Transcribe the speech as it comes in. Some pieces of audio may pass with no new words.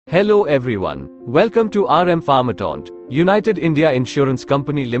Hello everyone. Welcome to RM Pharmataunt. United India Insurance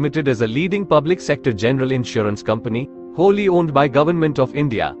Company Limited is a leading public sector general insurance company, wholly owned by Government of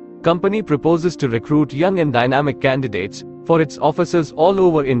India. Company proposes to recruit young and dynamic candidates for its offices all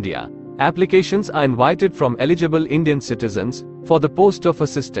over India. Applications are invited from eligible Indian citizens for the post of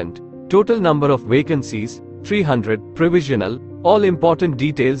assistant. Total number of vacancies 300. Provisional. All important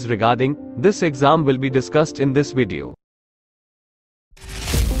details regarding this exam will be discussed in this video.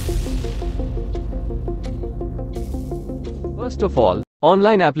 First of all,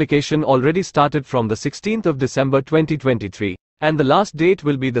 online application already started from the 16th of December 2023, and the last date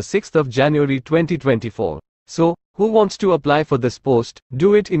will be the 6th of January 2024. So, who wants to apply for this post,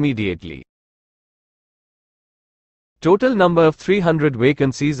 do it immediately. Total number of 300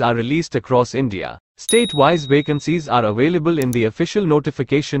 vacancies are released across India. State-wise vacancies are available in the official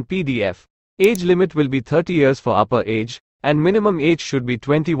notification PDF. Age limit will be 30 years for upper age, and minimum age should be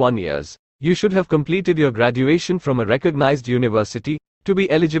 21 years. You should have completed your graduation from a recognized university to be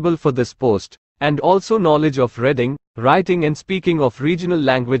eligible for this post, and also knowledge of reading, writing and speaking of regional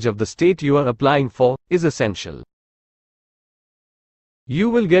language of the state you are applying for is essential.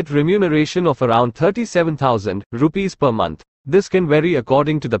 You will get remuneration of around 37,000 rupees per month. This can vary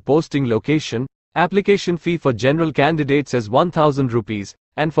according to the posting location. Application fee for general candidates is 1,000 rupees,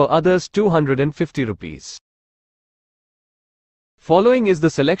 and for others 250 rupees. Following is the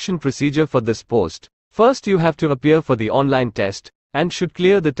selection procedure for this post. First you have to appear for the online test, and should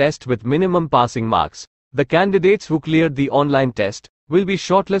clear the test with minimum passing marks. The candidates who cleared the online test will be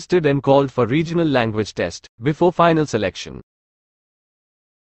shortlisted and called for regional language test before final selection.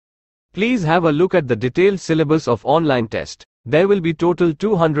 Please have a look at the detailed syllabus of online test. There will be total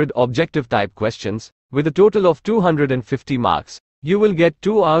 200 objective type questions, with a total of 250 marks. You will get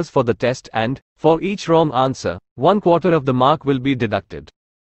 2 hours for the test and, for each wrong answer, 1/4 of the mark will be deducted.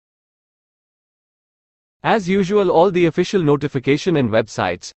 As usual, all the official notification and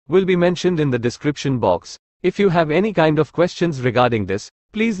websites will be mentioned in the description box. If you have any kind of questions regarding this,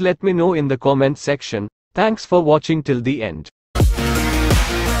 please let me know in the comment section. Thanks for watching till the end.